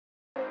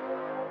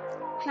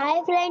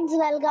Hi friends,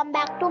 welcome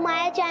back to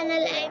my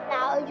channel and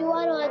now you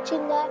are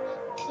watching a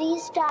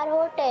 3-star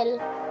hotel.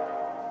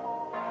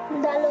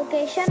 The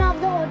location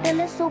of the hotel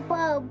is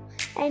superb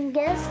and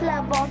guests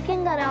love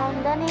walking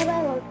around the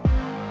neighborhood.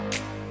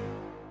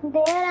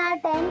 There are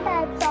 10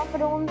 types of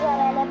rooms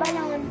available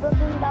on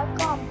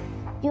booking.com.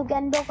 You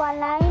can book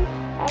online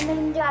and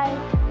enjoy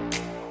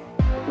it.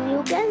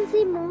 You can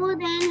see more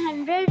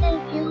than 100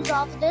 reviews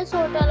of this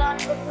hotel on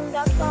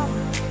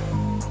booking.com.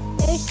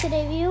 Its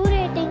review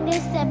rating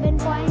is 7.7,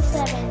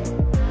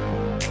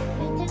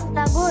 which is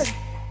the good.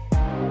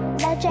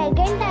 The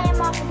check-in time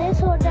of this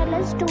hotel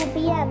is 2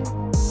 p.m.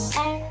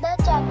 and the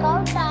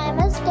check-out time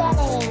is 10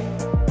 a.m.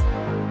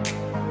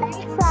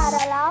 Pets are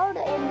allowed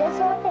in this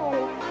hotel.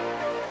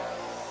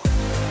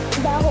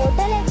 The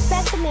hotel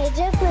accepts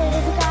major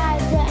credit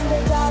cards and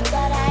reserves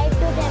the right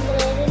to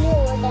temporarily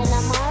hold an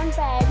amount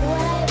prior to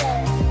arrival.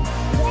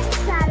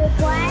 Guests are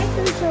required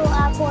to show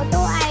a photo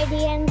ID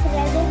and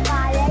credit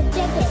card at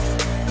check-in.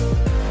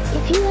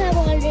 If you have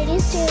already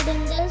stayed in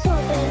this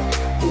hotel,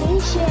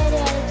 please share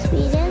your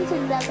experience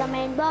in the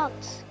comment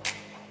box.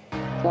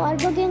 For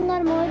booking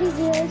or more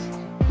details,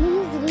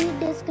 please read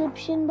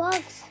description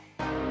box.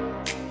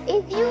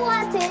 If you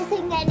are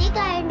facing any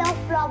kind of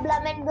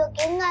problem in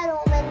booking a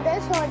room in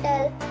this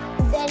hotel,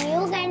 then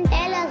you can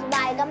tell us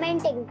by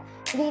commenting.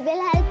 We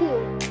will help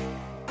you.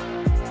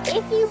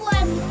 If you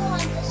are new on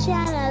this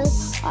channel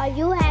or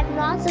you have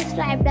not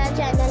subscribed our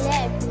channel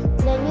yet,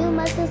 then you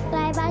must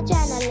subscribe our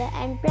channel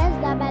and press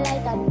the bell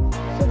icon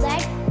so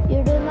that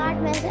you do not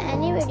miss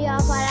any video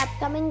of our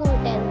upcoming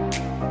hotel.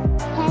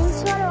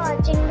 Thanks for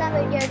watching the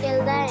video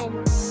till the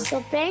end. So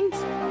friends,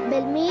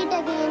 we'll meet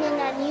again in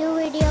a new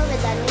video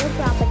with a new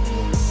property.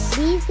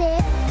 Be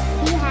safe,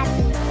 be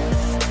happy.